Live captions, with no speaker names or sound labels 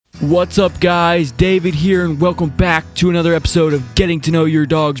What's up guys, David here and welcome back to another episode of Getting to Know Your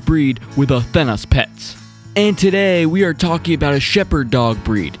Dog's Breed with Anatolian Pets. And today we are talking about a shepherd dog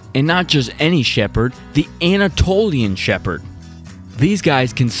breed, and not just any shepherd, the Anatolian Shepherd. These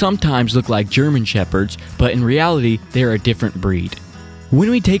guys can sometimes look like German shepherds, but in reality they are a different breed.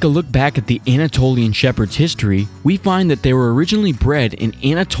 When we take a look back at the Anatolian Shepherd's history, we find that they were originally bred in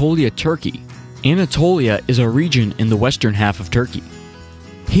Anatolia, Turkey. Anatolia is a region in the western half of Turkey.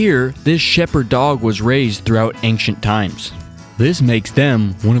 Here, this shepherd dog was raised throughout ancient times. This makes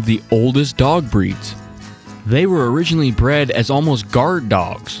them one of the oldest dog breeds. They were originally bred as almost guard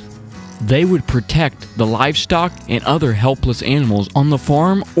dogs. They would protect the livestock and other helpless animals on the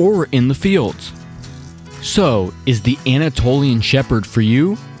farm or in the fields. So, is the Anatolian Shepherd for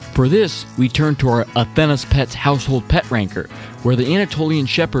you? For this, we turn to our Anatolian Pets household pet ranker, where the Anatolian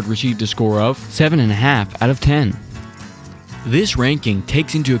Shepherd received a score of 7.5 out of 10. This ranking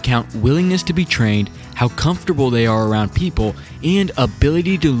takes into account willingness to be trained, how comfortable they are around people, and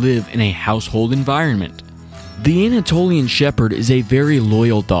ability to live in a household environment. The Anatolian Shepherd is a very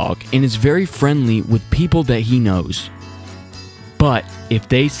loyal dog and is very friendly with people that he knows. But if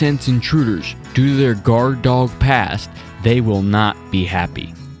they sense intruders due to their guard dog past, they will not be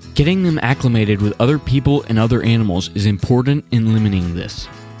happy. Getting them acclimated with other people and other animals is important in limiting this.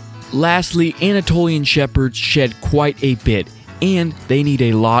 Lastly, Anatolian Shepherds shed quite a bit, and they need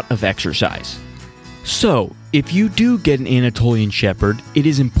a lot of exercise. So, if you do get an Anatolian Shepherd, it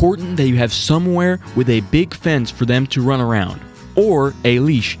is important that you have somewhere with a big fence for them to run around, or a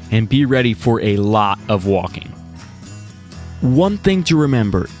leash, and be ready for a lot of walking. One thing to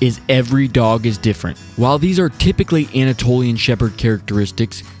remember is every dog is different. While these are typically Anatolian Shepherd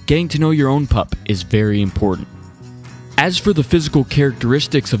characteristics, getting to know your own pup is very important. As for the physical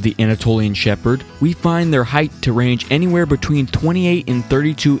characteristics of the Anatolian Shepherd, we find their height to range anywhere between 28 and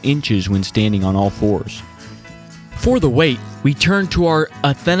 32 inches when standing on all fours. For the weight, we turn to our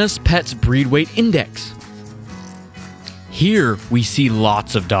Anatolian Pets Breed Weight Index. Here we see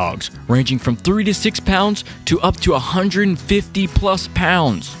lots of dogs, ranging from 3 to 6 pounds to up to 150 plus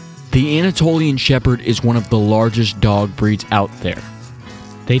pounds. The Anatolian Shepherd is one of the largest dog breeds out there.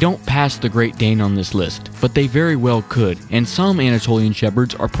 They don't pass the Great Dane on this list, but they very well could, and some Anatolian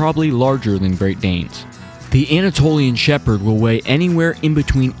Shepherds are probably larger than Great Danes. The Anatolian Shepherd will weigh anywhere in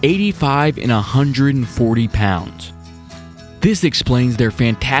between 85 and 140 pounds. This explains their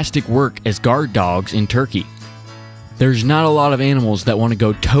fantastic work as guard dogs in Turkey. There's not a lot of animals that want to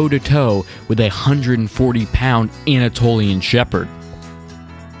go toe-to-toe with a 140-pound Anatolian Shepherd.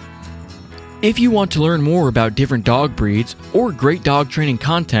 If you want to learn more about different dog breeds or great dog training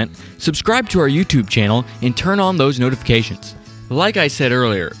content, subscribe to our YouTube channel and turn on those notifications. Like I said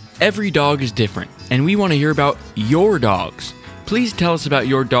earlier, every dog is different, and we want to hear about your dogs. Please tell us about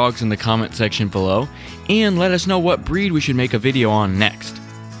your dogs in the comment section below, and let us know what breed we should make a video on next.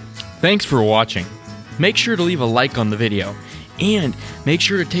 Thanks for watching. Make sure to leave a like on the video, and make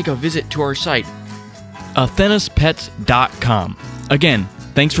sure to take a visit to our site, AnatolianPets.com. Again,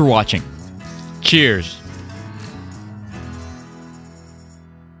 thanks for watching. Cheers!